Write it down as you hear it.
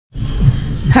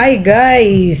Hi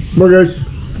guys. Hi guys.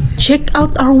 Check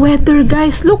out our weather,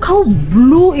 guys. Look how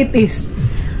blue it is.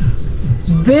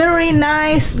 Very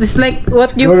nice. It's like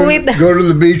what you call it. Go to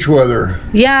the beach weather.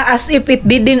 Yeah, as if it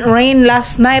didn't rain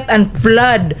last night and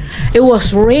flood. It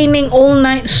was raining all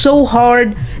night so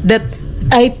hard that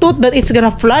I thought that it's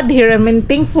gonna flood here. I mean,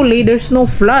 thankfully there's no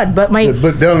flood. But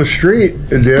down the street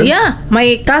it did. Yeah,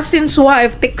 my cousin's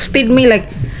wife texted me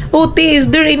like, "Oh, T, is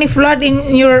there any flood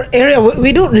in your area?"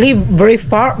 We don't live very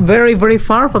far, very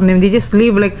far from them. They just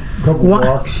live like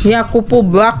couple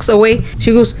blocks away.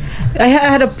 She goes, I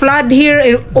had a flood here,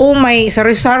 and all my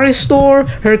sari-sari store,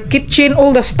 her kitchen,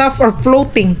 all the stuff are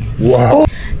floating. Wow. Oh,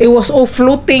 it was all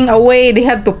floating away. They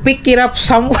had to pick it up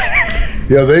somewhere.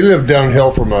 Yeah, they live downhill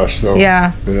from us, though.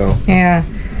 Yeah. You know. Yeah.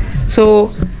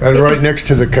 So. And right next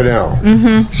to the canal.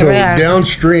 Mm-hmm. So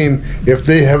downstream, if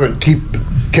they haven't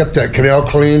kept that canal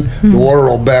clean, the water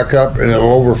will back up and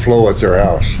it'll overflow at their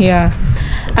house. Yeah.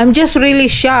 I'm just really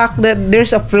shocked that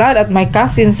there's a flood at my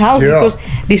cousin's house because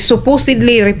they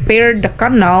supposedly repaired the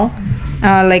canal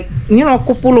like, you know, a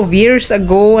couple of years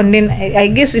ago, and then I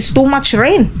guess it's too much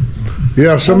rain.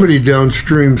 Yeah, somebody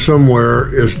downstream somewhere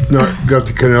is not got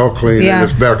the canal clean and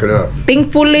it's backing up.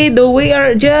 Thankfully, though, we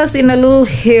are just in a little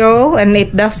hill and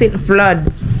it doesn't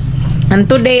flood. And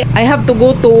today, I have to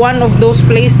go to one of those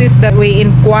places that we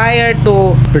inquired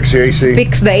to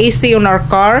fix the AC on our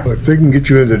car. If they can get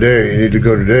you in today, you need to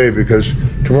go today because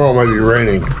tomorrow might be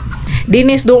raining.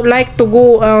 Dennis don't like to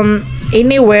go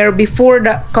anywhere before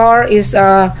the car is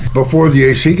before the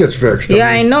AC gets fixed. Yeah,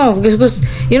 I know, because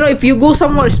you know, if you go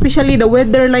somewhere, especially the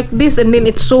weather like this, and then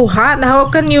it's so hot, how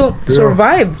can you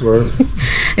survive? Right.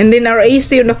 And then our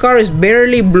AC in the car is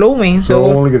barely blowing,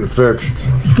 so I want to get it fixed.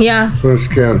 Yeah, as soon as you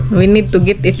can. We need to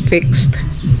get it fixed.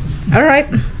 All right.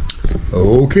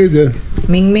 Okay then.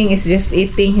 Ming Ming is just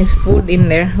eating his food in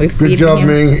there. We feed him. Good job,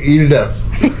 Ming. Eat it up.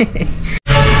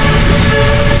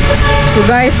 So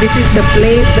guys, this is the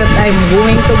place that I'm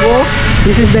going to go.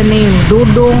 This is the name,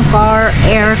 Dudong Car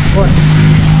Aircon.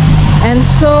 And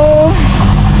so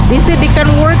they said they can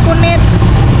work on it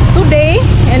today,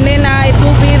 and then it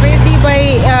will be ready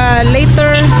by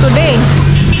later today.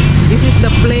 This is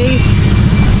the place,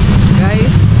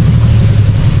 guys.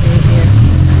 Here.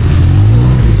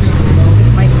 This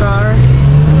is my car,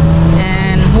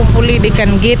 and hopefully they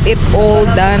can get it all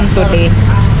done today.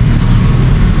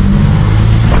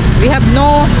 We have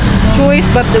no choice,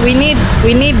 but we need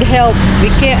help.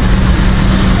 We can't.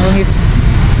 Oh,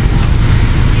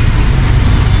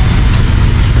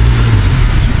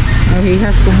 he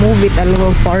has to move it a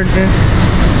little farther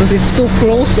because it's too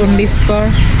close on this car.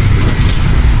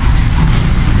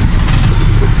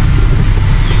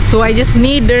 So I just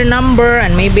need their number,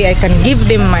 and maybe I can give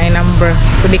them my number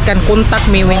so they can contact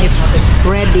me when it's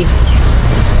ready.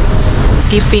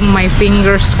 Keeping my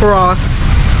fingers crossed.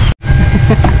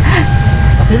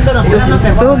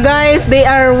 So guys, they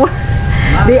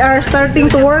are starting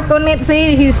to work on it.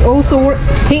 See, he is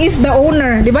the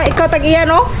owner. Diba ikaw tag-iya,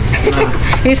 no?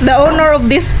 He's the owner of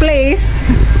this place.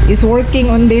 He's working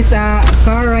on this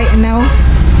car right now,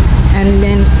 and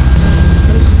then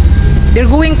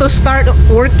they're going to start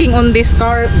working on this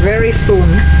car very soon.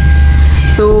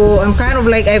 So I'm kind of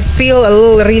like, I feel a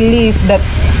little relief that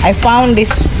I found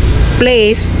this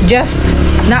place just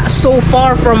not so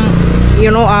far from, you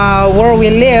know, where we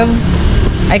live.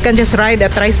 I can just ride a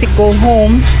tricycle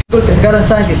home. Sekarang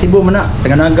saan kay Cebu man na,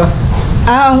 Taganaga.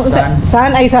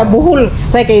 Saan ay sa Bohol.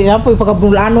 Say kay napoy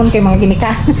pagkabulanon kay mga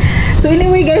ginika. So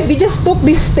anyway, guys, they just took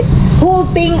this whole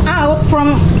thing out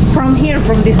from here,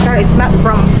 from this car. It's not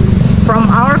from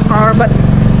our car, but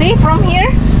see, from here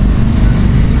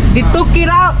they took it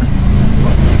out.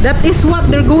 That is what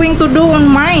they're going to do on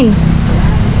mine.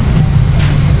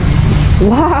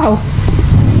 Wow.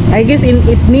 I guess it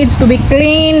needs to be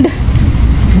cleaned,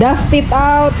 dust it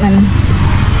out, and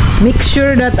make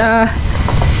sure that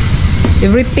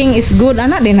everything is good.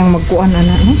 Ana din ang magkuan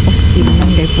ana, no? Positive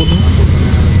lang kay food.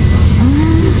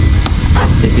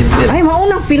 Ay,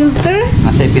 maunang filter.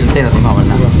 Nasa filter at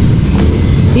mawala.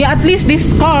 Yeah, at least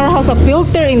this car has a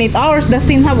filter in it. Ours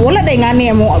doesn't have. Wala day nga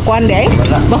niya mo kuan day.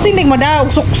 Basta hindi madaog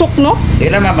suksok, no?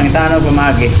 Di lang mapangitano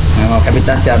pamagi. Mga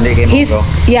kapitan siya di kay mo.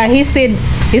 Yeah, he said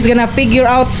he's gonna figure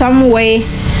out some way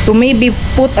to maybe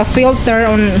put a filter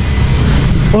on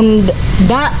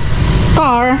that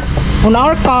car, on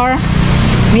our car,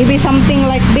 maybe something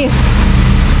like this.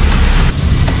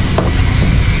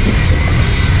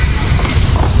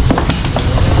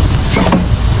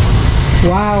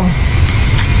 Wow.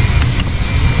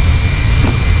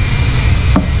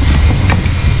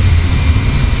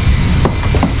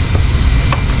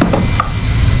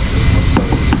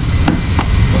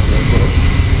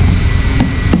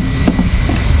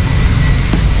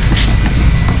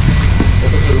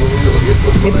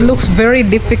 It looks very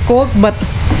difficult, but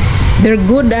they're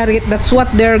good at it. That's what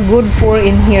they're good for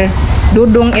in here.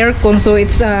 Dudong aircon, so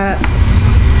it's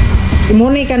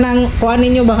muni kanang kuan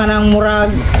ninyo ba kanang murag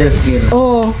Still skill.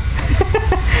 oh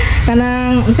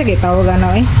kanang unsa kay tawag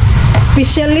ano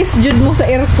specialist jud mo sa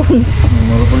aircon.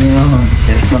 Muro po niyo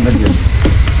aircon na yun.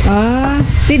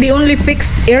 See, they only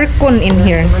fix aircon in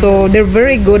here, so they're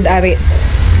very good at it.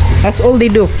 That's all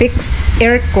they do, fix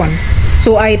aircon.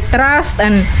 So I trust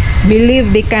and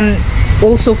believe they can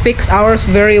also fix ours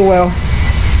very well.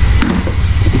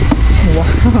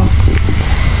 Wow.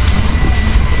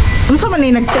 Unsa man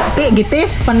ni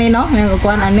nag-test pa ni no? Yung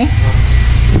kuan ani?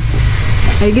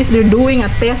 I guess they're doing a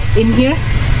test in here.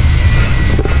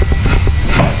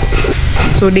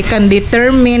 So they can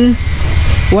determine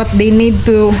what they need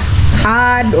to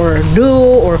add or do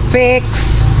or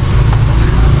fix.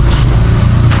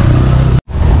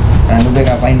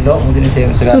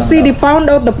 So see, they found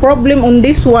out the problem on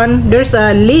this one. There's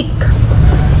a leak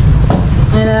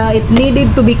and it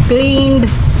needed to be cleaned.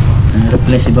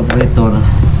 Replace evaporator.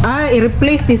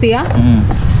 I-replace this ya?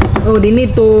 Oh, they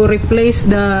need to replace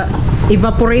the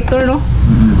evaporator, no?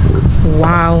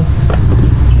 Wow.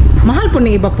 Mahal po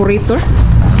ng evaporator.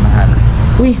 Mahal.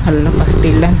 Uy, hala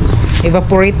pastilan.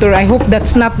 Evaporator. I hope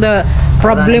that's not the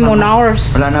problem on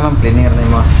ours. Wala naman cleaner na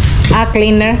mo.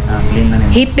 Cleaner. Clean na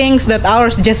He thinks that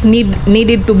ours just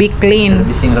needed to be clean.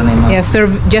 Servicing ra na mo. Yeah,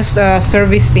 just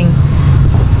servicing.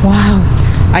 Wow.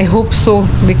 I hope so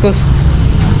because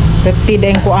peptide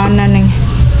ang kuanan ng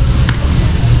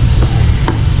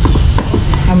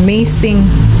amazing.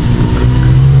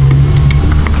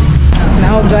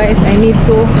 Now guys, I need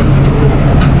to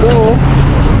go.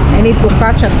 I need to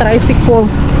catch a tricycle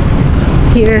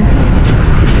here.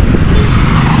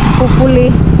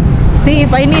 Hopefully. See,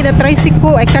 if I need a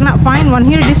tricycle, I cannot find one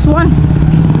here. This one.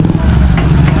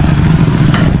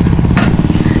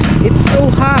 It's so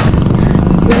hot.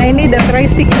 When I need a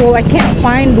tricycle, I can't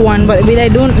find one. But when I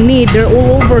don't need, they're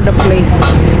all over the place.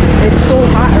 It's so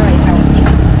hot right now.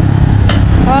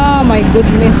 Oh my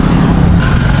goodness.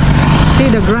 See,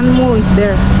 the Grand Mall is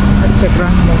there. That's the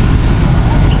Grand Mall.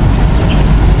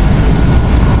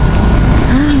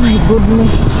 Oh my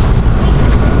goodness.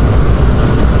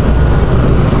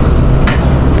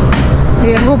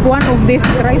 I hope one of these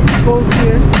tricycles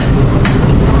here.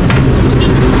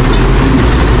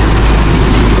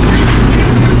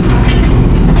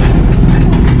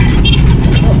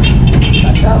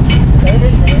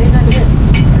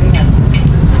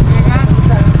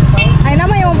 Ay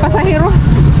naman yung pasahero.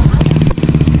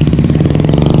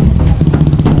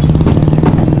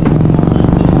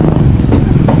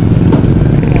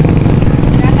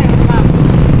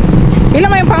 Pila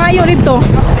may pangayo dito?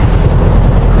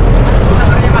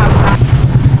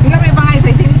 Pila may pangayo sa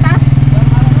isinta?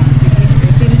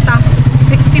 Isinta.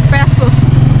 60 pesos.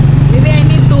 Maybe I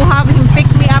need to have him pick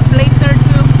me up later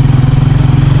too.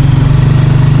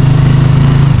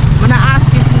 I'm gonna ask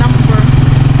his number.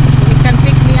 He can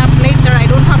pick me up later. I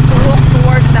don't have to walk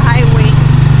towards the highway.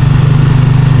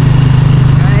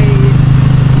 Guys.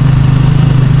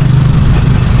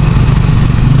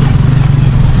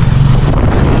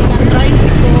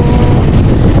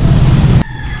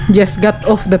 Just got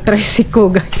off the tricycle,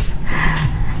 guys,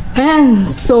 and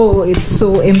so it's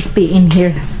so empty in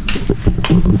here.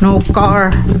 No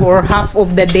car for half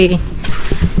of the day.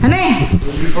 Honey,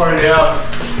 Did you find out?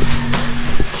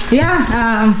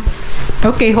 yeah.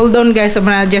 Okay, hold on, guys. I'm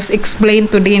gonna just explain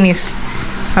to Dennis.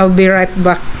 I'll be right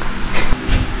back.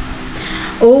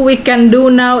 All we can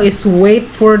do now is wait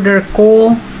for their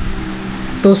call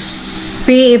to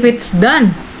see if it's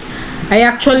done. I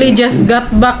actually just got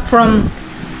back from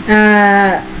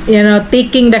you know,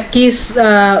 taking the keys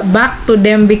back to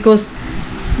them because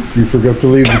You forgot to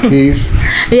leave the keys?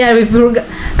 yeah,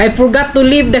 I forgot to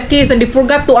leave the keys and they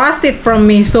forgot to ask it from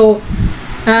me, so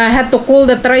I had to call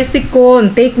the tricycle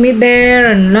and take me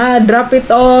there and drop it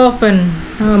off, and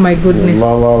oh my goodness,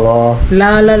 La la la.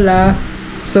 la la la.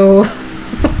 So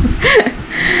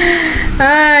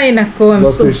ay nako, I'm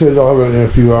But so they said they'll have it in a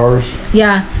few hours.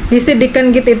 yeah, he said they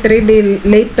can get it ready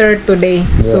later today.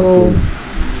 Yeah, So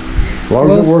as long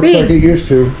as we'll it works see. like it used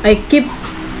to. I keep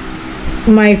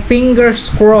my fingers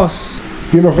crossed.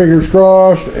 Keep my fingers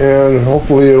crossed, and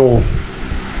hopefully it'll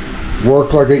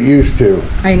work like it used to.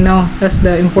 I know, that's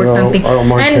the important No, thing. I don't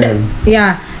mind And paying.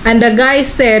 yeah, and the guy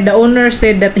said, the owner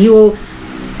said that he will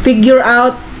figure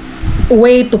out a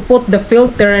way to put the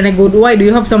filter. And I go, why, do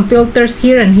you have some filters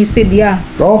here? And he said, yeah.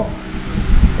 Oh,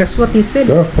 That's what he said.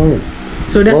 yeah, fine.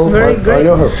 So that's Well, very I great.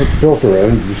 know how to put the filter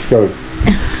in. You just gotta.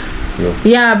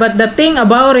 Yeah, but the thing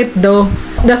about it though,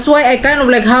 that's why I kind of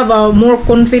like have a more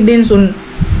confidence on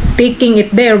taking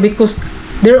it there because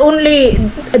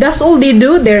that's all they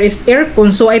do there is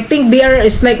aircon. So I think they are,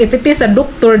 it's like if it is a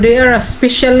doctor, they are a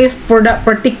specialist for that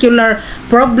particular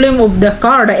problem of the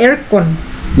car, the aircon.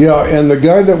 Yeah, and the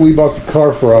guy that we bought the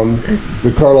car from,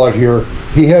 the car lot here,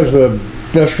 he has the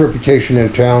best reputation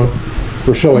in town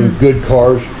for selling good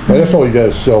cars. And that's all he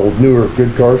does, sell newer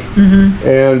good cars.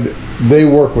 And they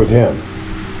work with him.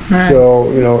 Right.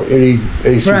 So, you know, any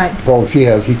AC Right. problems he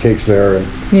has, he takes there. And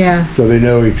Yeah. so they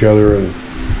know each other. And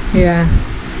Yeah.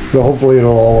 so hopefully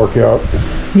it'll all work out.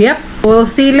 Yep. We'll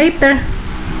see later.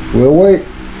 We'll wait.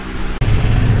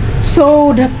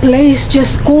 So the place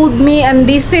just called me and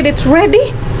they said it's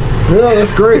ready. Yeah,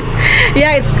 that's great.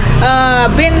 Yeah, it's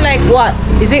been like what?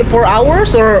 Is it 4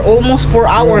 hours or almost 4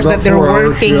 hours about that they're 4 hours,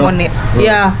 working yeah. on it?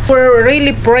 Yeah. We're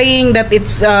really praying that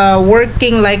it's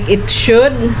working like it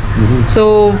should.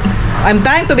 So I'm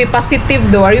trying to be positive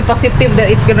though. Are you positive that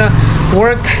it's gonna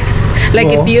work like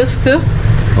it Well, used to?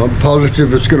 I'm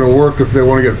positive it's going to work if they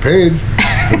want to get paid.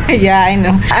 Yeah, I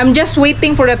know. I'm just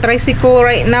waiting for the tricycle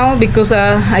right now because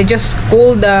I just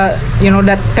called that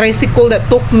tricycle that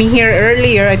took me here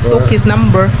earlier. I took his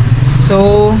number,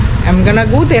 so I'm gonna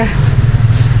go there.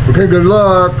 Okay, good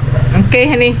luck.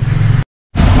 Okay, honey.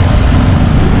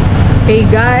 Hey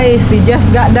guys, they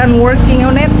just got done working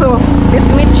on it, so let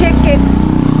me check it.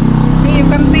 See, you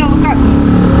can tell. Look at.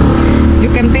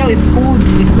 You can tell it's cold.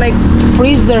 It's like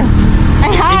freezer.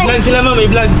 Hey, hi. I-vlog sila ma'am,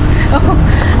 i-vlog. Oh,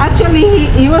 actually,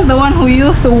 he was the one who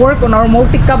used to work on our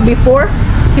multi-cup before.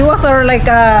 He was our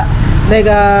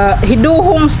he do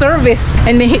home service,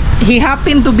 and he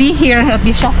happened to be here at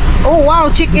the shop. Oh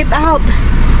wow, check it out.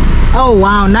 Oh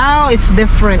wow, now it's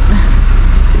different.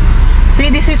 See,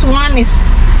 this is one is.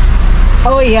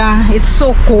 Oh yeah, it's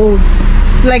so cold.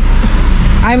 It's like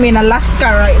I'm in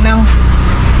Alaska right now.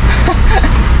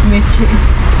 Let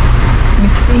me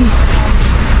see.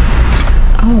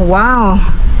 Oh wow.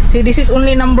 See, this is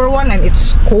only number 1 and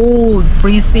it's cold,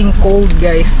 freezing cold,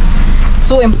 guys.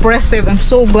 So impressive. I'm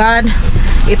so glad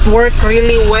it worked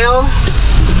really well.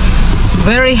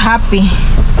 Very happy.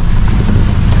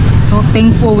 So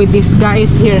thankful with these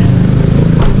guys here.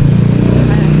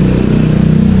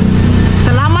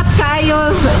 Salamat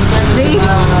kayo. See,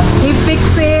 he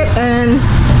fixed it and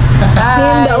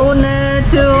him, the owner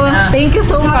too. Thank you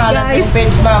so much, guys.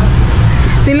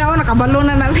 Sila nakabalo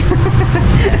na sila.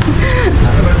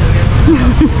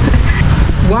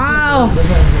 Wow,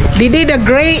 they did a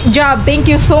great job. Thank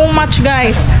you so much,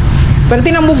 guys. Pero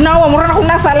tinamugnawa, mura na akong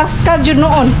nasa Alaska dyan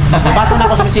noon. Pasa na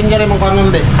ako sa messenger mong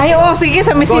kanon de. Ay, oo, sige,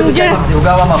 sa messenger.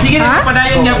 Sige na,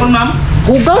 padayon niya po ma'am.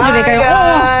 Hugaw dyan kayo.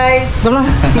 Guys. Oo.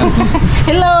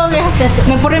 Hello,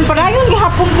 nagparin-padayon,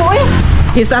 gihapon ko eh.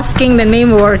 He's asking the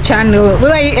name of our channel.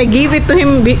 Well, I gave it to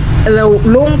him a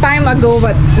long time ago,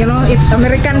 but you know, it's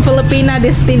American Filipina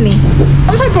Destiny.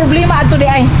 Ano sa'y problema ato di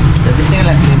ay?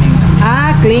 Cleaning.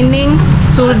 Ah, cleaning.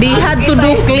 So they had to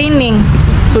do cleaning.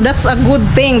 So that's a good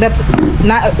thing. That's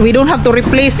not, we don't have to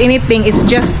replace anything. It's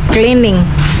just cleaning.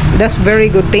 That's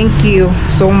very good. Thank you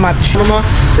so much. Mama,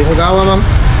 tingog gawa ma'am.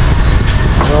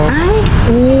 Ay,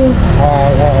 oo.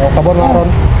 Kabon maron.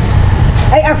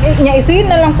 Ay, nya isin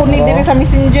na lang po ni diri sa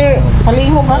messenger.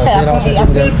 Palihog ha kay sira ako sa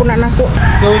messenger. i-appeal po na nako.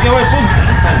 Gawin Pogs.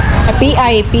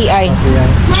 PI.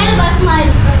 Smile ba, smile?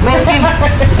 Smile Kim.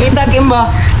 Kita Kim ba?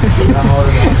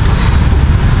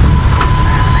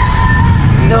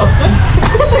 No.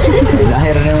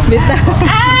 Lahir na yung Bita.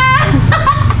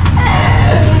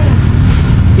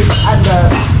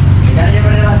 Kaya niya pa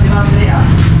rin si ma'am Lee ah.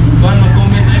 Kuhan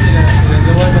mag-comment na sila.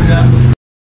 Gawa pagka.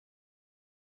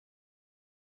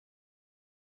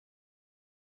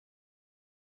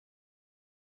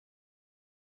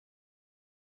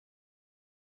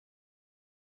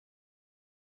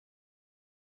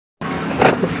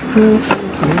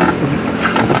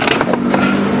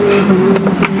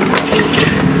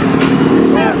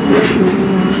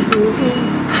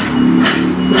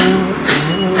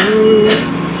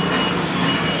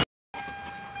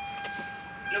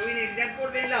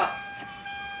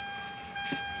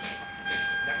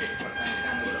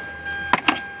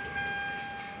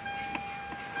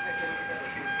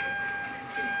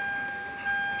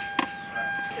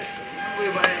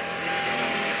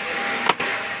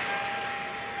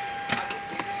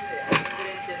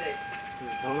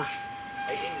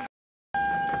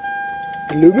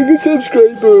 Hello mga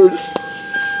subscribers.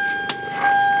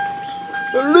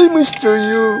 Aray, Mr.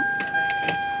 You.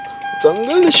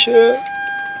 Tanggal na siya.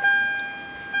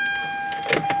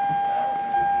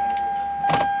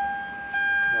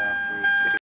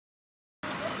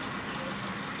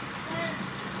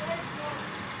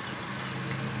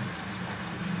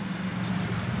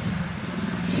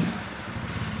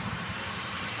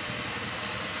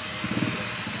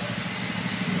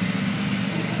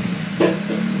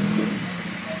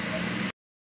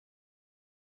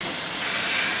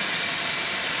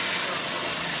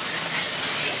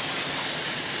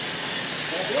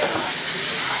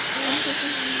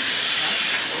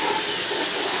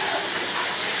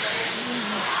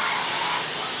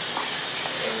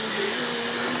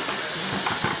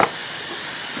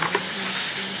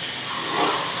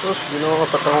 Sus, ginoo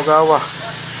Tatangawa.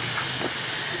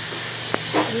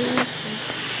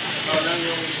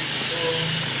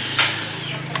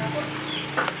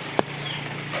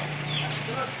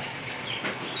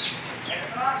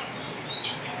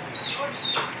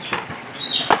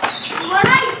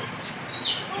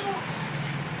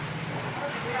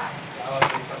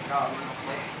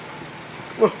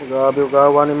 Grabe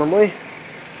ugawa ni Mamoy.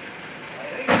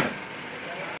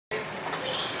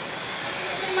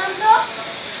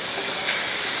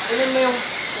 Alin mo yung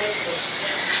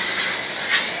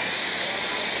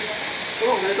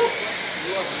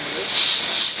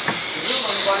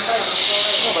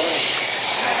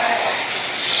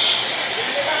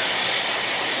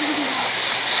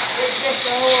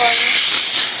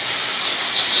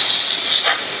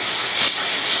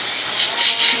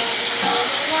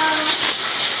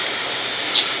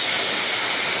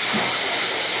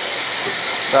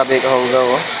grabe ka ugaw,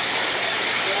 oh.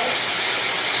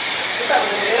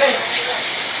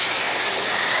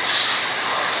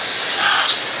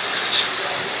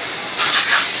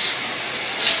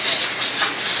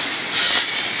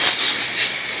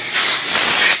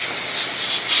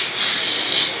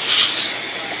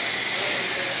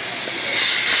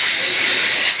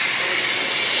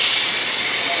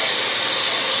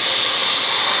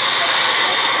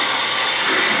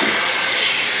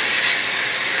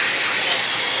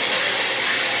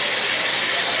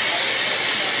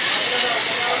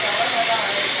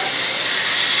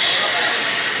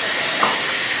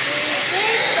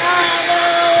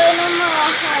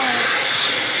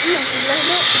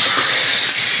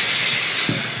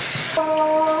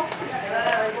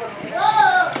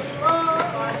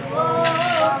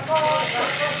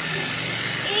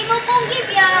 Imo pong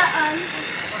gibiyaan.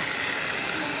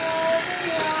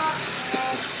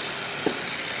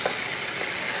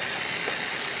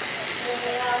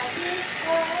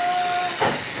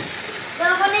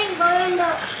 Saan ko na yung bawin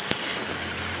daw?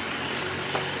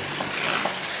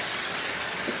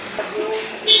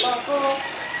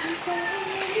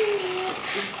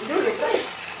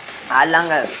 Alang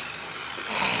ka.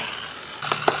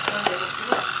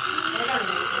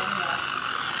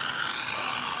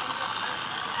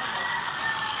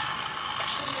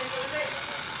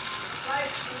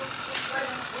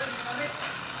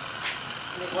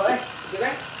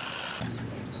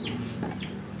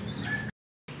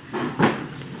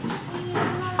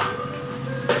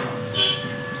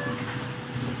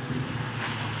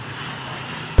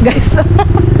 Guys,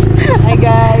 hi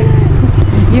guys.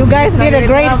 You guys did a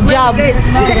great job.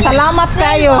 Salamat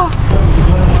kayo.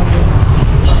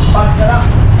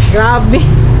 Grabe.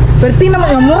 Perti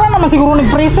naman, mura naman siguro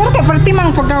nag-freezer kaya perti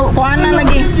mang pagkakuanan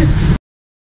lagi.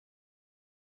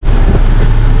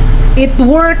 It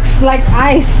works like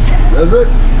ice. Does it?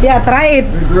 Yeah, try it.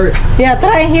 Great. Yeah,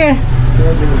 try here.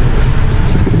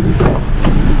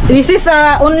 This is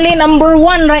only number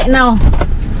 1 right now.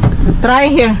 Try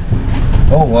here.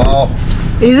 Oh wow.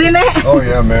 Isn't it? Oh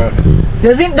yeah, man.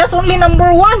 That's only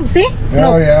number 1, see?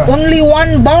 Oh, yeah. Only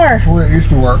 1 bar. That's the way it used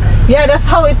to work. Yeah, that's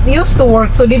how it used to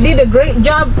work. So they did a great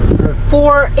job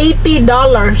for $80.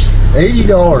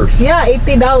 $80. Yeah,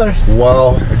 $80.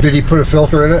 Wow. Did he put a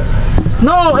filter in it?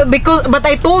 No, but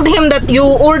I told him that you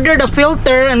ordered a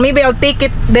filter and maybe I'll take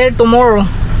it there tomorrow.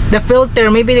 The filter,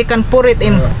 maybe they can put it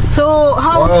in. So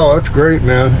how? Wow, that's great,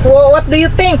 man. What do you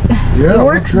think? Yeah, it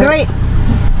works okay. great.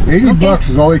 80 bucks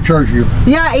is all they charge you.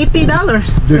 Yeah, $80. Did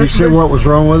he That's say good. what was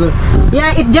wrong with it?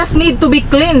 Yeah, it just need to be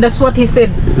cleaned. That's what he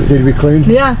said. It needed to be cleaned?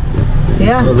 Yeah,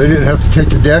 yeah. Well, they didn't have to take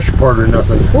the dash apart or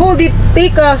nothing. Well, they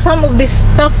take some of this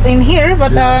stuff in here,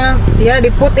 but yeah,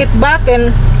 they put it back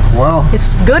and Wow.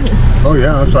 it's good. Oh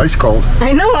yeah, it's ice cold.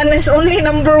 I know, and it's only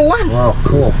number 1. Wow,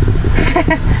 cool.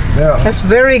 Yeah. That's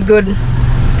very good.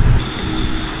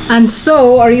 And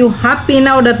so, are you happy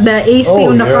now that the AC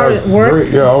on the car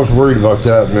works? Yeah, I was worried about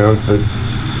that, man. But,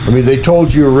 I mean, they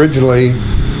told you originally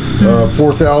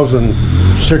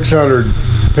 4,600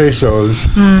 pesos,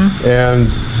 and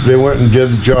they went and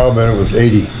did the job, and it was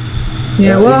 80.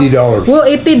 Yeah, well, $80. Well,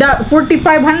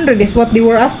 4,500 is what they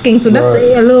were asking, so that's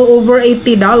Right. a little over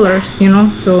 $80, you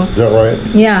know. So Is that right?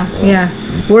 yeah, yeah,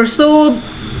 we're so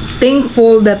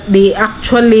thankful that they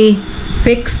actually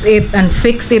fix it and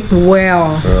fix it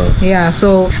well. Yeah,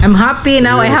 so I'm happy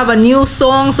now. I have a new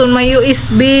songs on my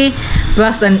USB,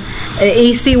 plus an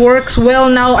AC works well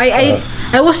now. I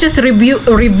was just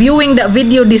reviewing the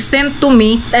video they sent to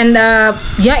me, and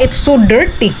yeah, it's so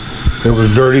dirty. It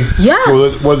was dirty? Yeah. So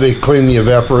what, they clean the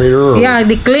evaporator? Or? Yeah,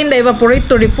 they clean the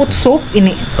evaporator, they put soap in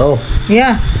it. Oh.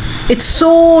 Yeah. It's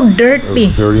so dirty.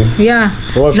 It's dirty. Yeah.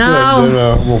 Well, that's now,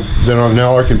 good.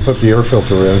 Now I can put the air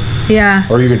filter in, yeah.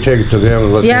 or you can take it to them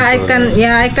and let Yeah, I them put it can. in.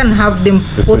 Yeah, I can have them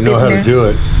If put they know it how there. to do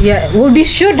it. Yeah. Well, they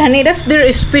should, honey. That's their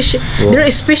they're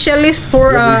a specialist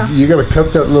for. You got to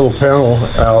cut that little panel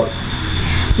out.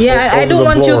 Yeah, I over don't the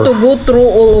want you blower. to go through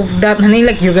all of that, honey.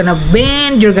 Like you're gonna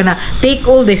bend, you're gonna take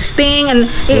all this thing, and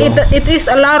it is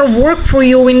a lot of work for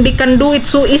you when they can do it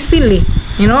so easily.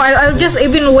 You know, I'll just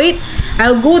even wait.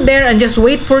 I'll go there and just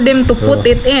wait for them to put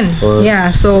it in. Alright.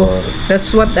 Yeah, so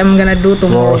that's what I'm gonna do Well,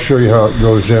 tomorrow. I'll show you how it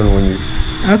goes in when you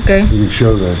Okay. can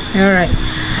show them. All right.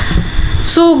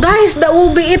 So guys, that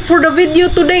will be it for the video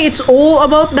today. It's all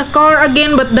about the car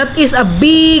again, but that is a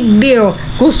big deal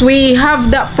because we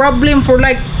have that problem for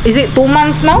like, is it 2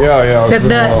 months now? Yeah, it's That been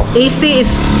the a while. AC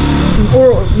is,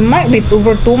 or might be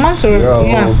over 2 months or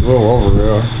Yeah, a little over,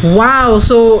 yeah. Wow.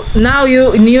 So now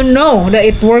you know that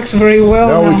it works very well.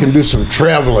 Now we can do some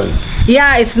traveling.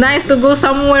 Yeah, it's nice to go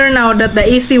somewhere now that the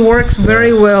AC works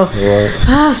very well. Right.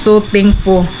 So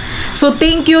thankful. So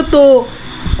thank you to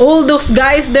all those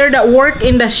guys there that work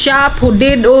in the shop who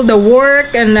did all the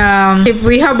work, and if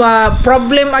we have a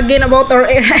problem again about our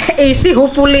AC,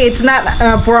 hopefully it's not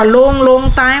for a long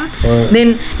time. Right.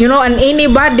 Then and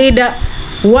anybody that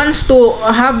wants to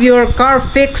have your car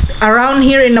fixed around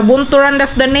here in Nabunturan,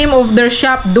 that's the name of their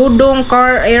shop, Dudong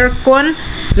Car Aircon.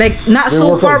 Like not They so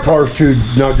work far. on cars too,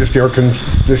 not just air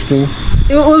conditioning.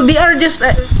 Well, they are just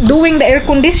doing the air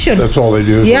condition. That's all they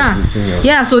do. is Yeah. air conditioning,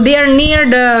 Yeah, so they are near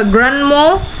the Grand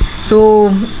Mall.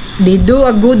 So they do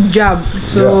a good job.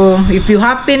 So if you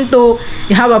happen to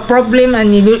have a problem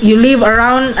and you live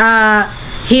around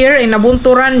here in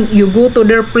Nabunturan, you go to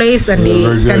their place and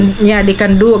Yeah, very they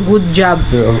can do a good job.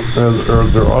 Yeah, and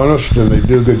they're honest and they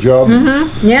do a good job.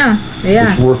 Yeah.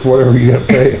 It's worth whatever you got to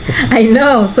pay. I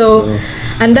know. So,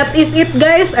 and that is it,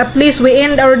 guys. At least we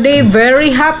end our day very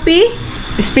happy,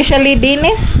 especially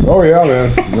Dennis. Oh yeah,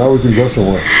 man. Now we can go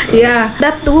somewhere. Yeah,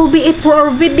 that will be it for our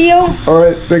video. All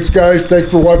right, thanks guys. Thanks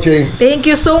for watching. Thank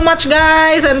you so much,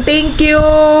 guys, and thank you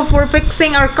for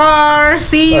fixing our car.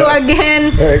 See you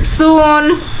again Thanks.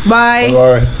 soon. Bye.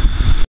 Bye.